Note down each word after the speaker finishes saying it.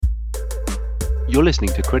You're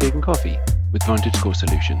listening to Credit and Coffee with VantageScore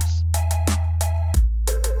Solutions.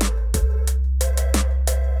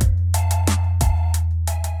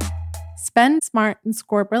 Spend smart and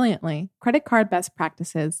score brilliantly. Credit card best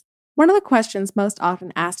practices. One of the questions most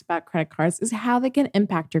often asked about credit cards is how they can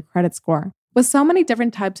impact your credit score. With so many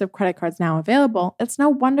different types of credit cards now available, it's no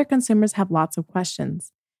wonder consumers have lots of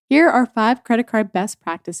questions. Here are 5 credit card best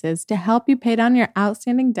practices to help you pay down your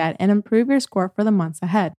outstanding debt and improve your score for the months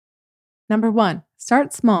ahead. Number 1,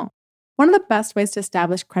 start small. One of the best ways to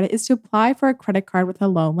establish credit is to apply for a credit card with a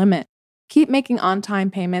low limit. Keep making on-time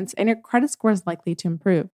payments and your credit score is likely to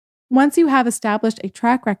improve. Once you have established a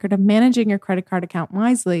track record of managing your credit card account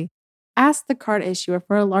wisely, ask the card issuer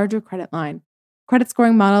for a larger credit line. Credit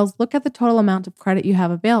scoring models look at the total amount of credit you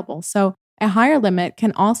have available, so a higher limit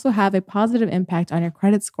can also have a positive impact on your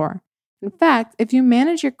credit score. In fact, if you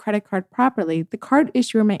manage your credit card properly, the card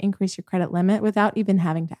issuer may increase your credit limit without even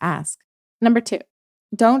having to ask. Number 2,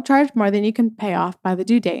 don't charge more than you can pay off by the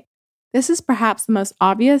due date. This is perhaps the most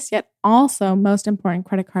obvious yet also most important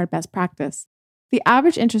credit card best practice. The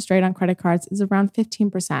average interest rate on credit cards is around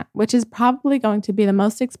 15%, which is probably going to be the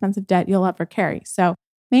most expensive debt you'll ever carry. So,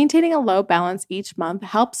 maintaining a low balance each month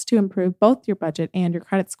helps to improve both your budget and your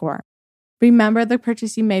credit score. Remember the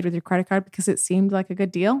purchase you made with your credit card because it seemed like a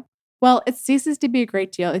good deal? Well, it ceases to be a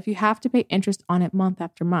great deal if you have to pay interest on it month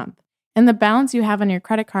after month. And the balance you have on your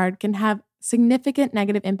credit card can have significant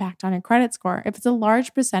negative impact on your credit score if it's a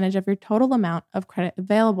large percentage of your total amount of credit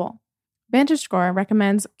available. VantageScore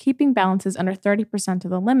recommends keeping balances under 30% of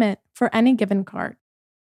the limit for any given card.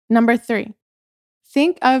 Number 3,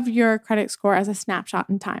 think of your credit score as a snapshot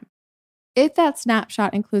in time. If that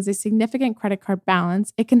snapshot includes a significant credit card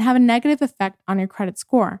balance, it can have a negative effect on your credit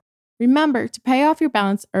score. Remember to pay off your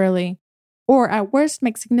balance early, or at worst,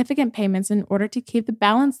 make significant payments in order to keep the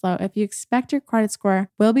balance low if you expect your credit score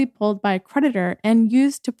will be pulled by a creditor and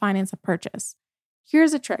used to finance a purchase.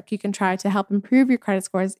 Here's a trick you can try to help improve your credit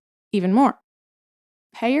scores even more.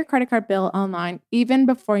 Pay your credit card bill online even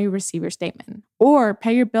before you receive your statement, or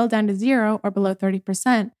pay your bill down to 0 or below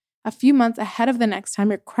 30% a few months ahead of the next time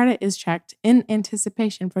your credit is checked in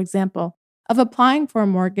anticipation, for example, of applying for a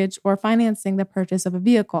mortgage or financing the purchase of a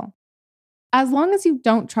vehicle. As long as you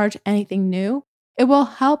don't charge anything new, it will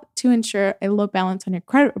help to ensure a low balance on your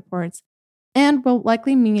credit reports and will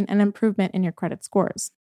likely mean an improvement in your credit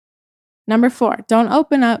scores. Number 4, don't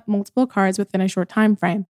open up multiple cards within a short time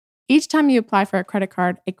frame. Each time you apply for a credit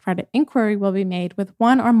card, a credit inquiry will be made with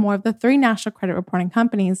one or more of the 3 national credit reporting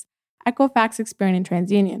companies, Equifax, Experian, and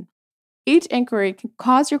TransUnion. Each inquiry can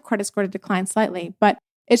cause your credit score to decline slightly, but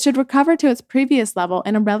it should recover to its previous level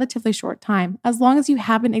in a relatively short time, as long as you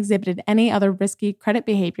haven't exhibited any other risky credit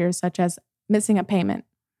behaviors such as missing a payment.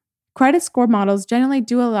 Credit score models generally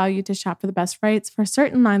do allow you to shop for the best rates for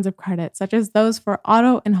certain lines of credit, such as those for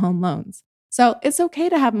auto and home loans. So it's okay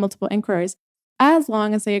to have multiple inquiries, as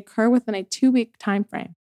long as they occur within a 2-week time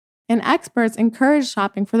frame. And experts encourage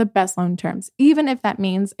shopping for the best loan terms, even if that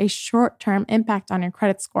means a short-term impact on your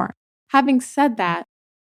credit score. Having said that,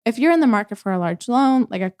 if you're in the market for a large loan,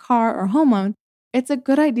 like a car or home loan, it's a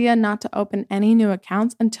good idea not to open any new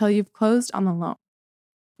accounts until you've closed on the loan.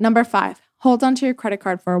 Number 5, hold on to your credit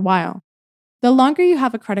card for a while. The longer you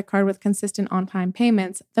have a credit card with consistent on-time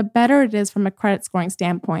payments, the better it is from a credit scoring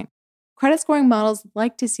standpoint. Credit scoring models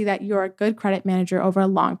like to see that you're a good credit manager over a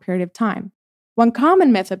long period of time. One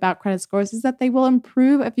common myth about credit scores is that they will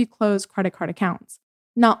improve if you close credit card accounts.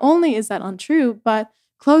 Not only is that untrue, but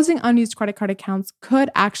closing unused credit card accounts could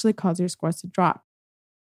actually cause your scores to drop.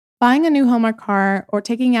 Buying a new home or car or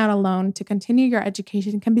taking out a loan to continue your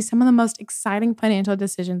education can be some of the most exciting financial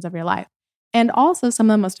decisions of your life, and also some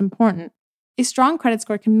of the most important. A strong credit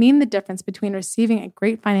score can mean the difference between receiving a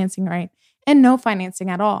great financing rate and no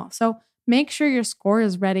financing at all. So make sure your score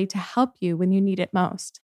is ready to help you when you need it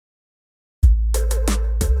most.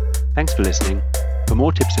 Thanks for listening. For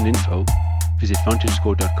more tips and info, visit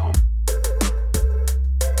VantageScore.com.